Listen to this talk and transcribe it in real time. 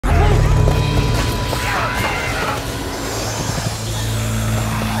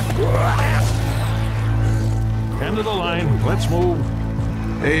of the line. Let's move.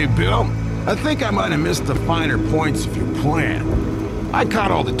 Hey, Bill. I think I might have missed the finer points of your plan. I caught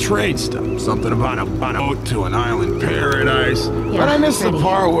all the trade stuff. Something about a boat to an island paradise. Yeah, but I missed the ready.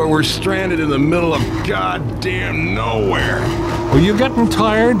 part where we're stranded in the middle of goddamn nowhere. Are you getting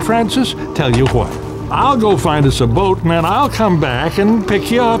tired, Francis? Tell you what. I'll go find us a boat, and then I'll come back and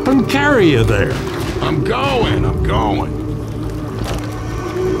pick you up and carry you there. I'm going.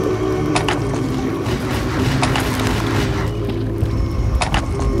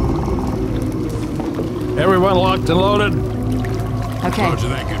 Everyone locked and loaded? Okay, Roger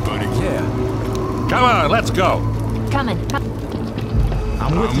that, good buddy. Yeah. Come on, let's go. coming.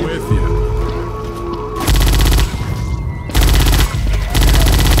 I'm with you.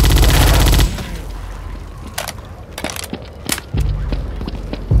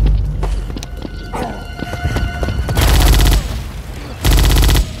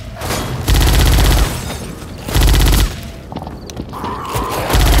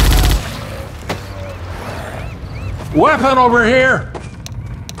 Weapon over here!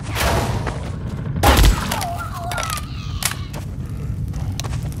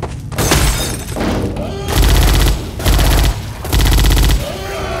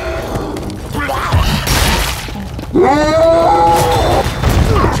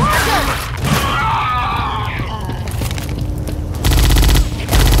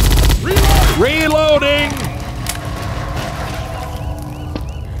 Reloading!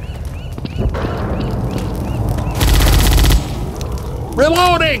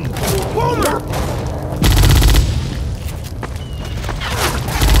 Reloading!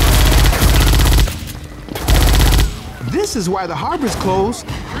 This is why the harbor's closed.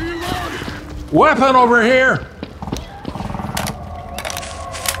 Weapon over here!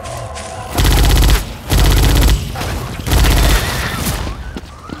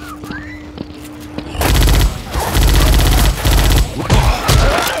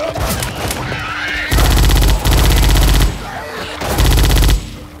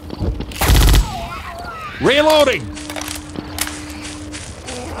 Reloading!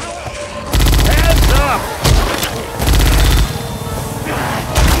 Heads up!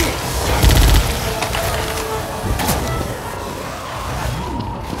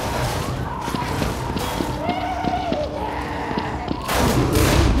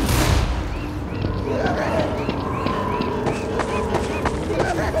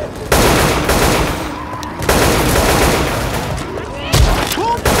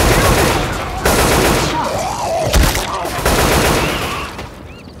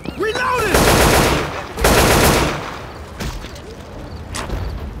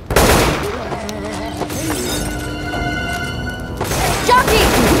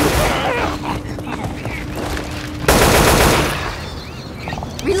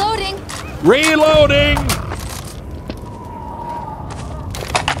 Reloading!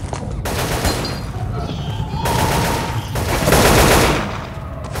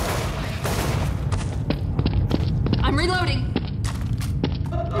 I'm reloading.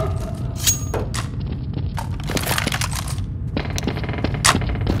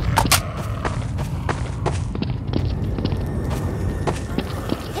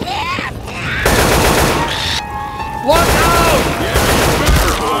 Look out!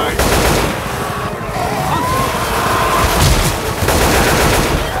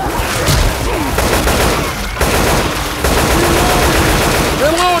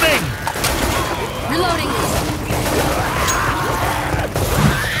 Reloading! Reloading.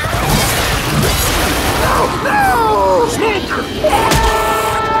 No! Smoker!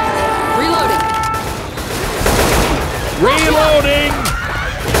 Reloading. Reloading!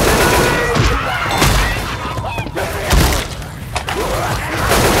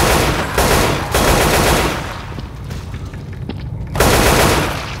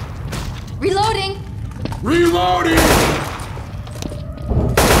 Reloading. Reloading!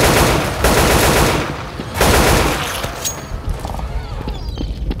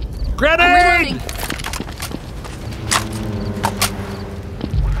 Grenade! I'm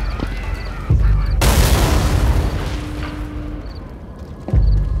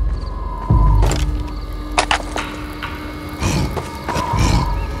reloading.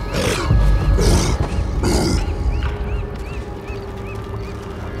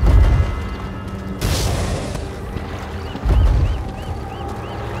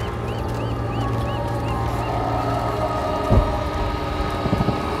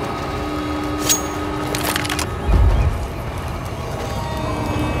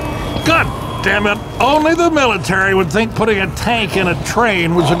 God damn it! Only the military would think putting a tank in a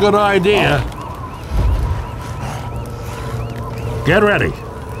train was a good idea. Get ready.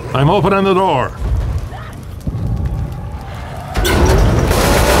 I'm opening the door.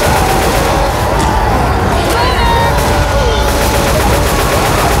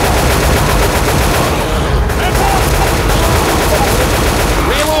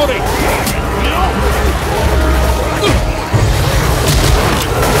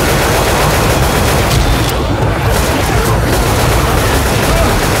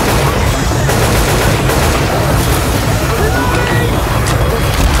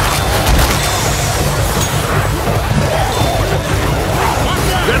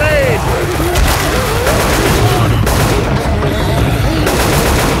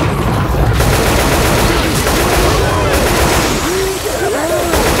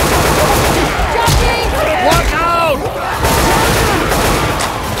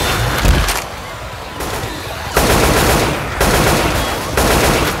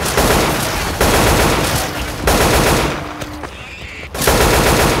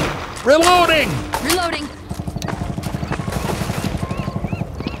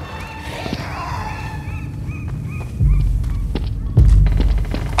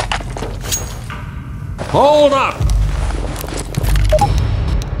 Hold up!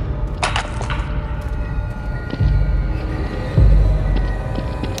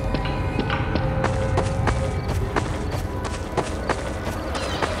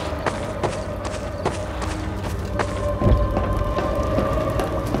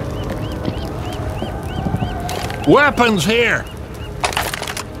 Weapons here!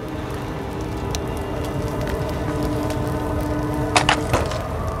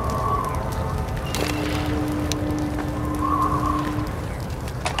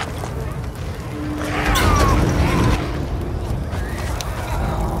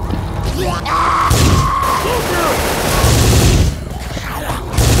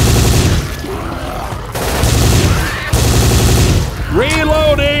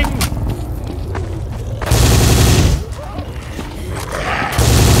 Reloading!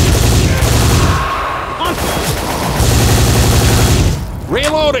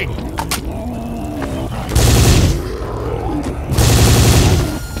 Reloading!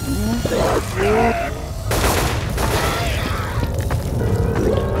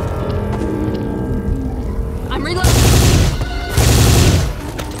 I'm reloading.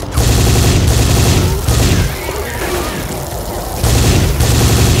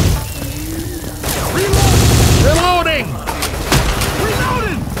 Reloading!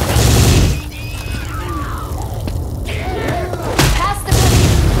 Reloading! Pass the gun.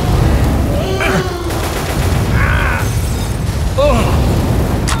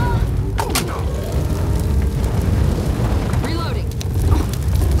 Reloading.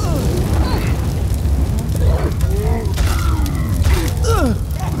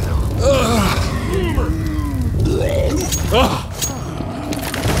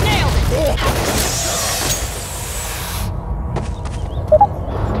 Nailed it.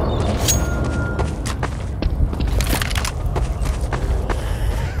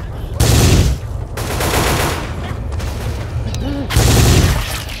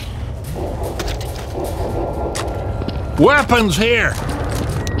 Weapons here!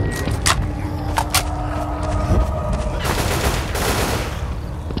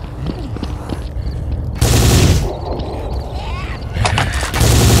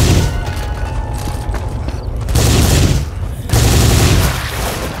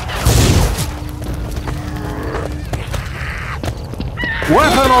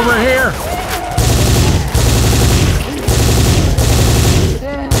 Weapon over here!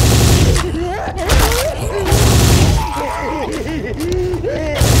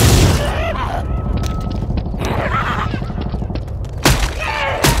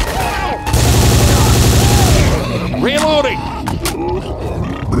 Reloading!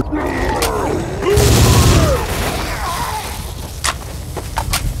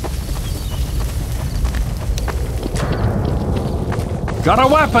 Got a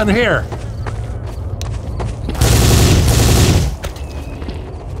weapon here!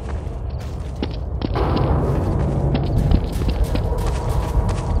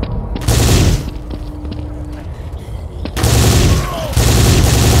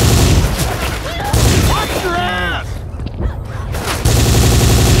 Watch your ass!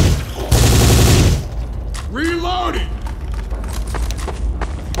 Reloading!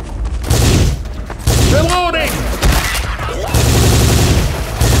 Reloading!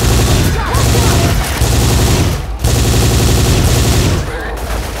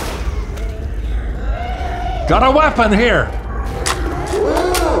 Got a weapon here!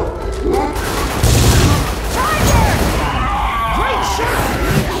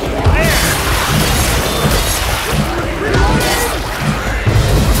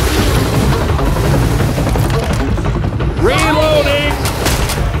 Reloading!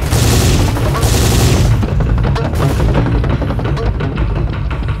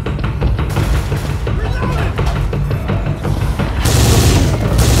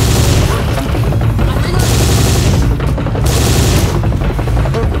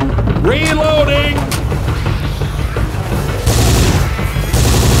 Reloading!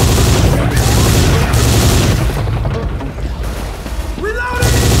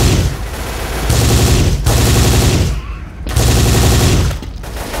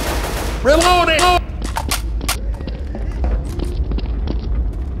 Reloading!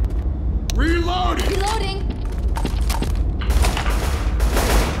 Reloading! Reloading.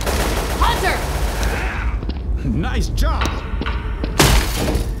 Hunter. Nice job!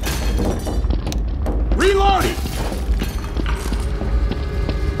 Reloading!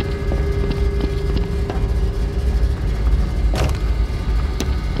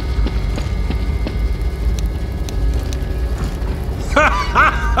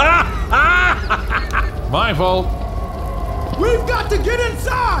 My fault. We've got to get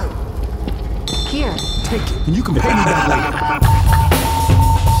inside! Here. Take it, and you can pay me back later.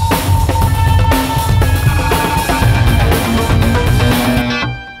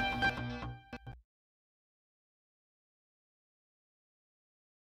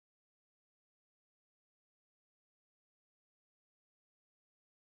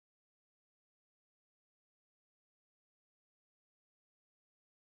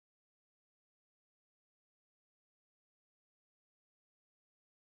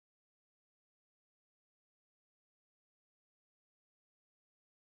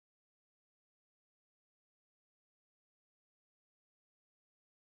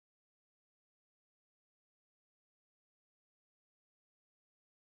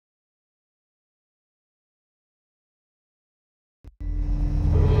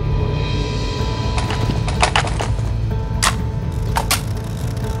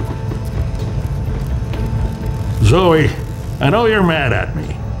 Zoe, I know you're mad at me.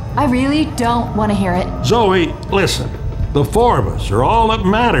 I really don't want to hear it. Zoe, listen. The four of us are all that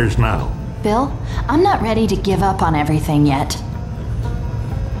matters now. Bill, I'm not ready to give up on everything yet.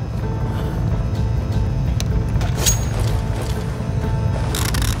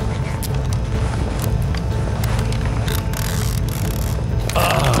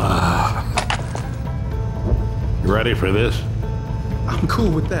 You ready for this? I'm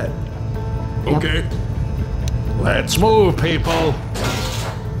cool with that. Okay. Let's move, people.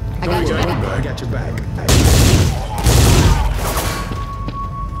 I got you, baby. I got your back.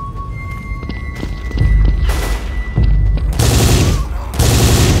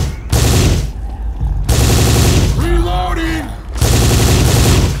 Reloading!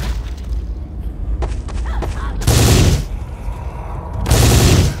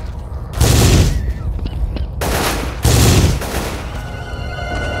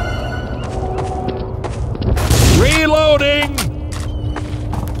 Reloading!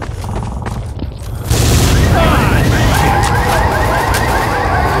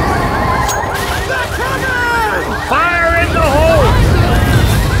 Fire in the hole!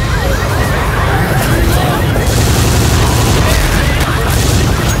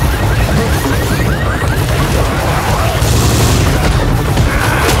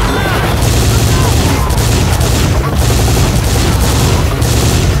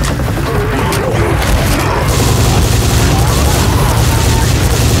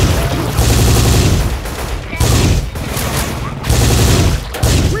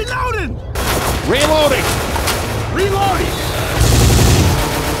 Reloading! Reloading! Reloading!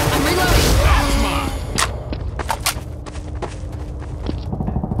 I'm reloading.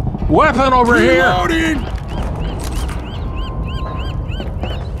 Weapon over here! Reloading!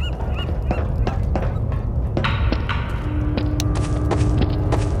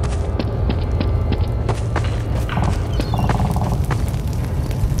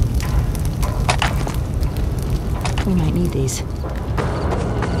 We might need these.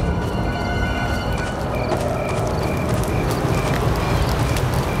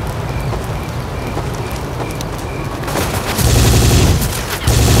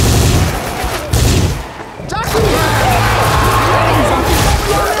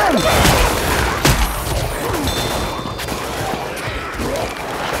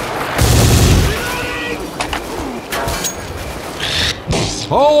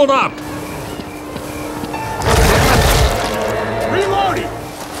 Hold up! Reloading!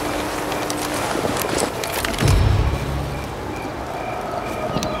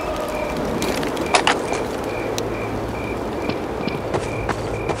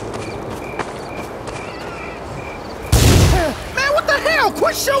 Man, what the hell?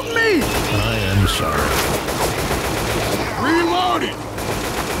 Quit shooting me! I am sorry. Reloading!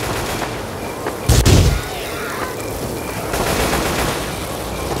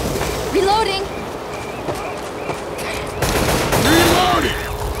 Reloading. Reloading!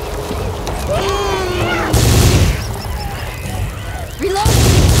 Reloading.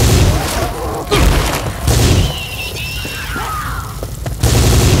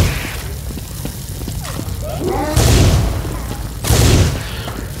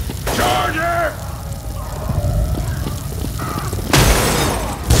 Charger!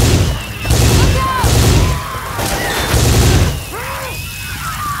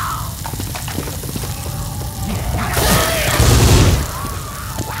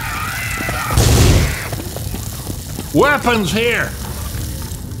 Weapons here!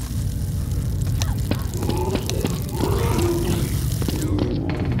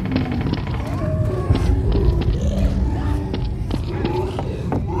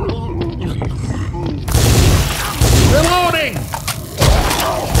 Reloading!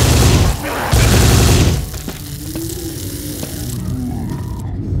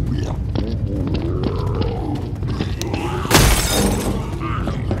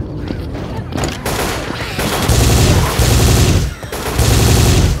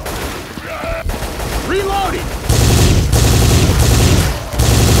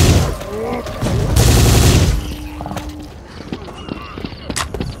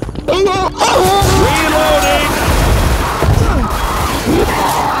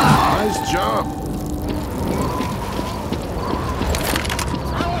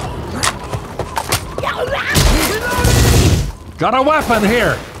 Got a weapon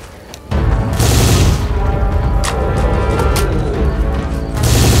here!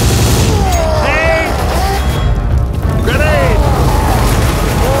 Hey! Grenade!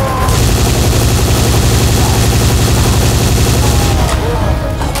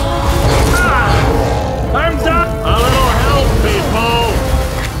 I'm done! A little help, people!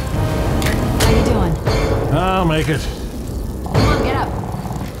 How you doing? I'll make it. Come on, get up.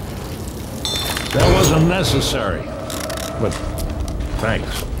 That wasn't necessary. But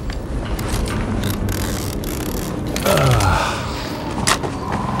thanks.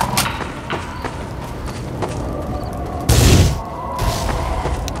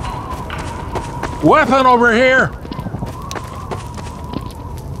 Weapon over here!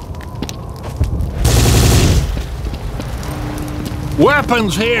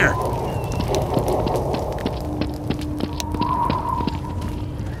 Weapons here!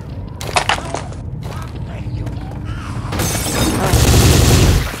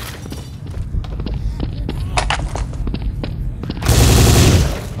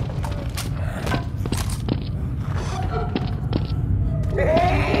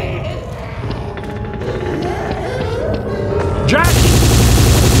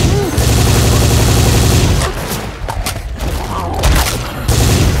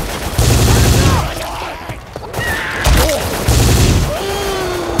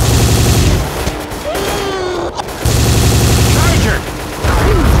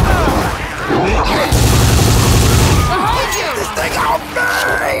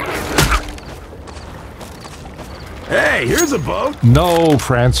 Hey, here's a boat. No,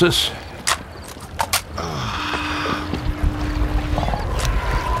 Francis.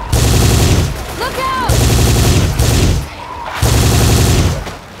 Look out!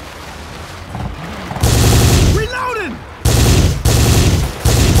 Reloading!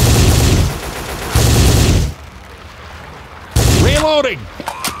 Reloading!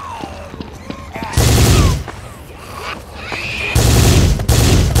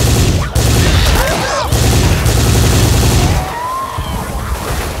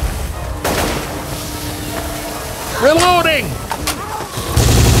 Reloading!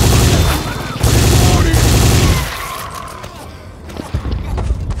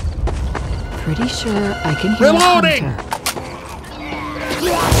 Pretty sure I can hear Reloading! a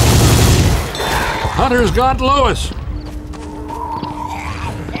hunter. Hunter's got Lewis.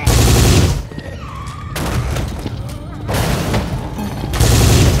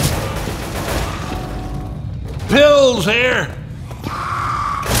 Pills here.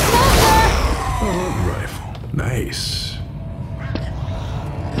 Rifle. Nice.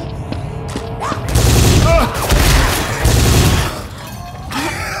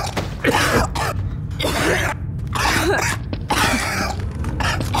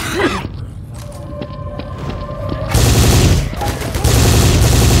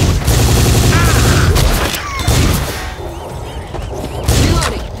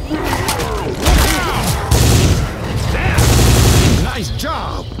 Nice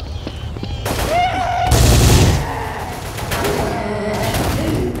job.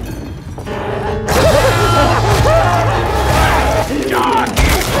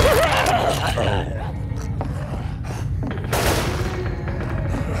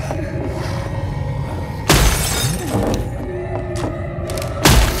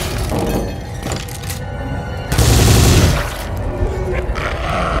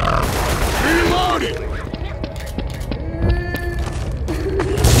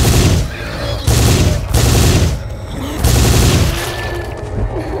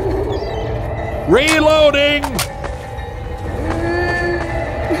 Reloading!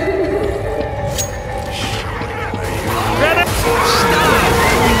 Get it!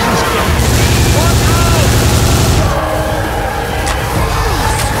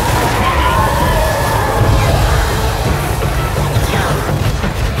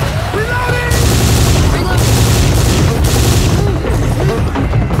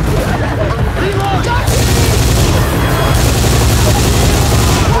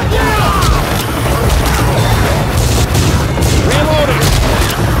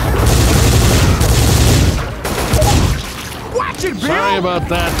 Sorry about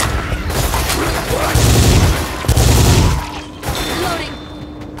that.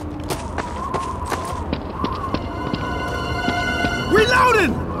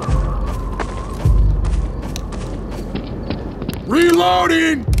 Reloading!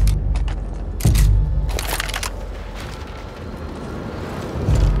 Reloading!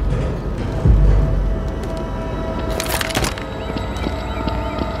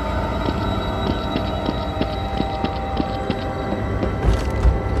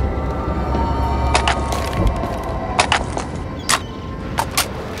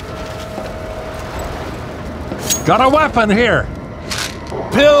 Got a weapon here.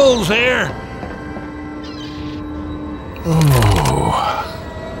 Pills here. Oh.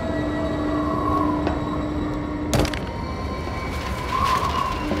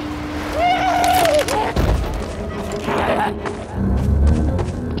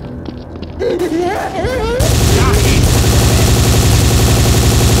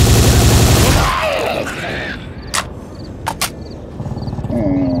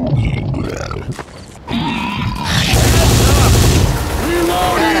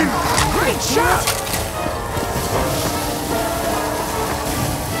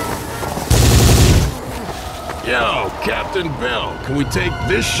 Yo, Captain Bill, can we take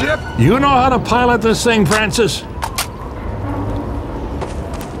this ship? You know how to pilot this thing, Francis?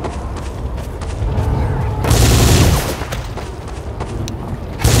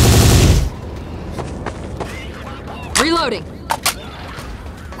 Reloading.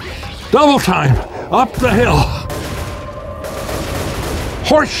 Double time. Up the hill.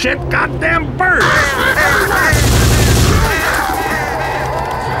 Horse shit, goddamn bird!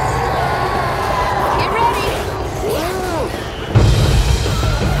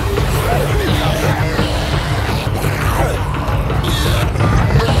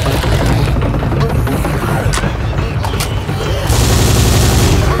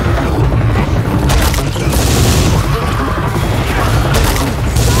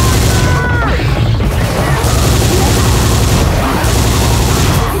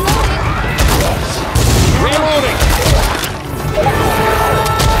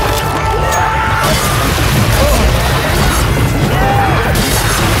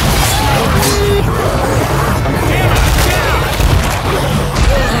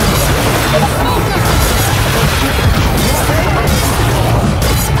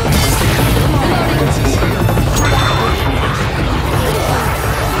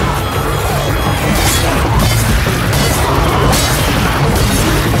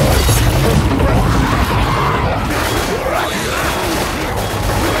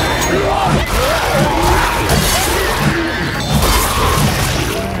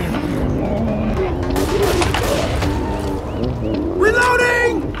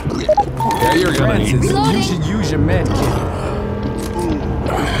 Get ready. Francis, you should use your med kit.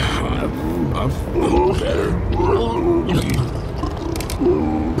 I'm feeling better.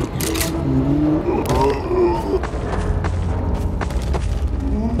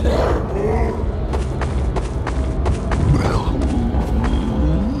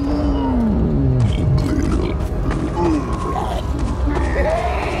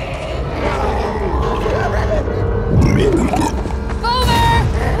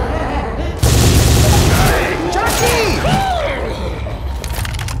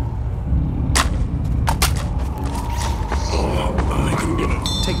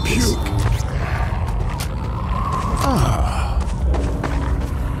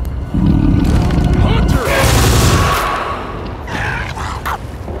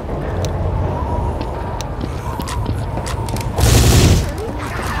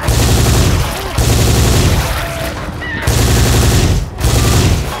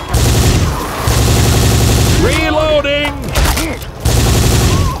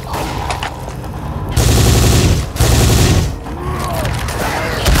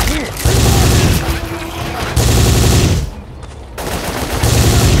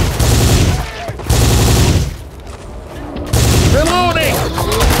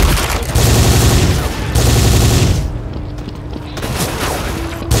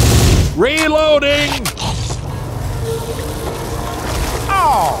 Reloading!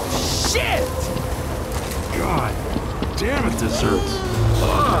 Oh, shit! God damn it, this hurts.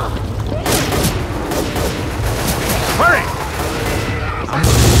 Hurry!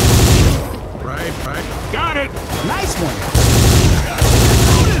 Right. Got it! Nice one.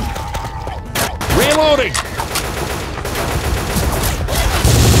 Reloading!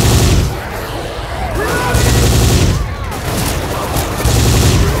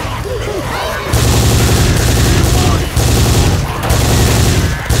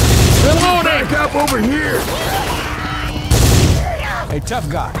 Back up over here! Hey, tough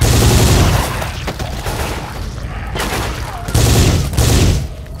guy.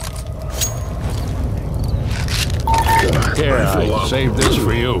 Here, I saved this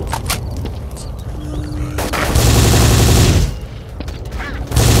for you.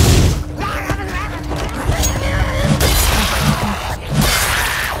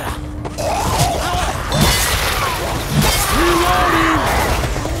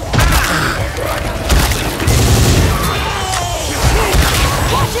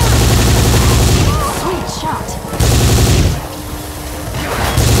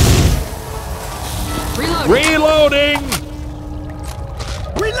 Reload!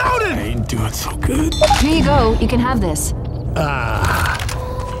 not so good. Here you go. You can have this.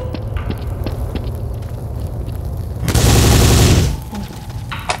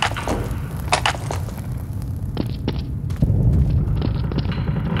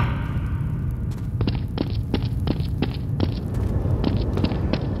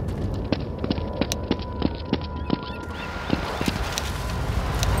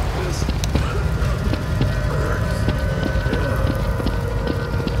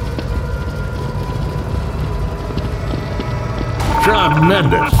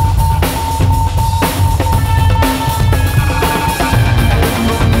 Tremendous.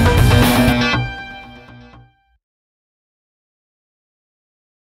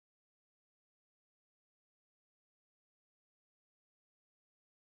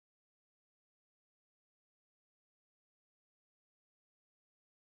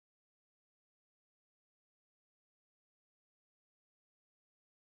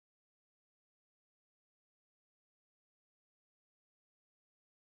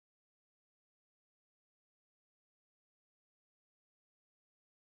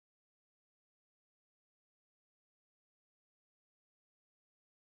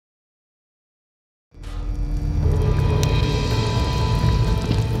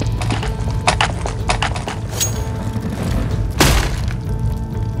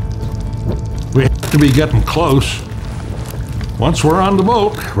 We have to be getting close. Once we're on the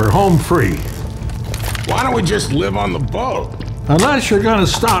boat, we're home free. Why don't we just live on the boat? Unless you're gonna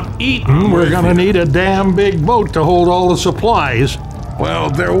stop eating, we're gonna need a damn big boat to hold all the supplies. Well,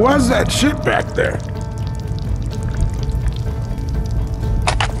 there was that ship back there.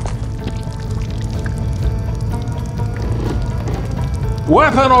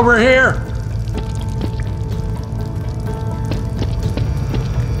 Weapon over here!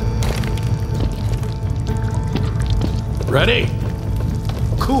 Ready?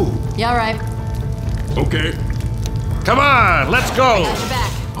 Cool. Yeah, all right. Okay. Come on, let's go! Got your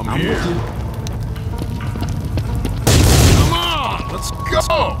back. I'm here. Come on, let's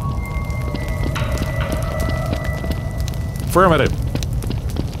go! Affirmative.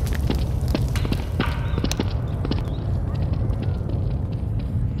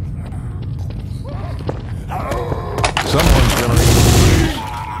 Someone's gonna need...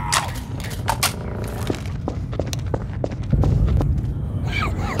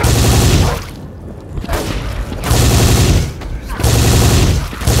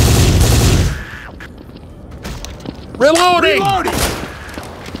 Reloading! Reloading!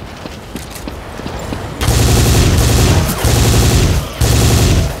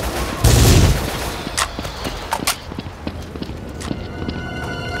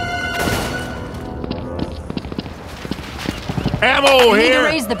 Ammo We need to here!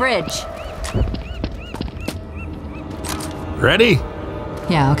 raise the bridge. Ready?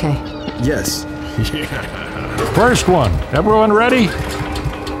 Yeah, okay. Yes. First one. Everyone ready?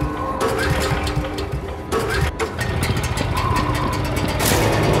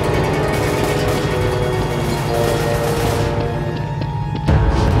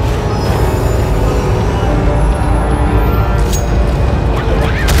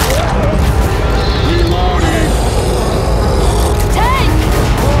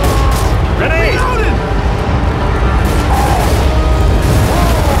 Ready?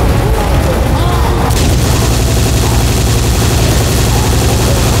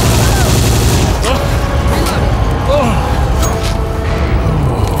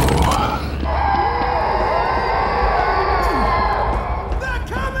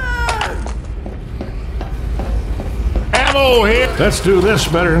 Ammo here! Let's do this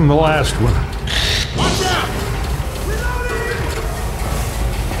better than the last one. Watch out!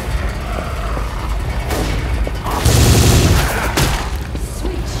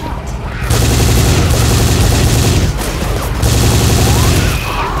 Sweet shot.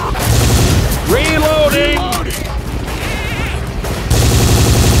 Reloading!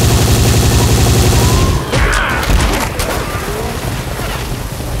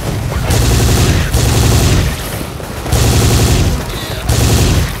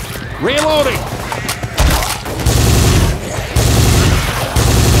 Reloading!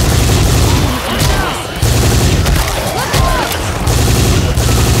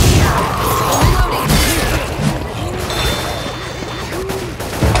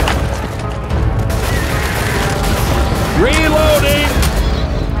 Reloading!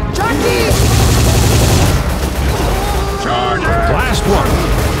 Charger! Last one.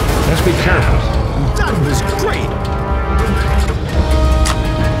 Let's be careful. That was great.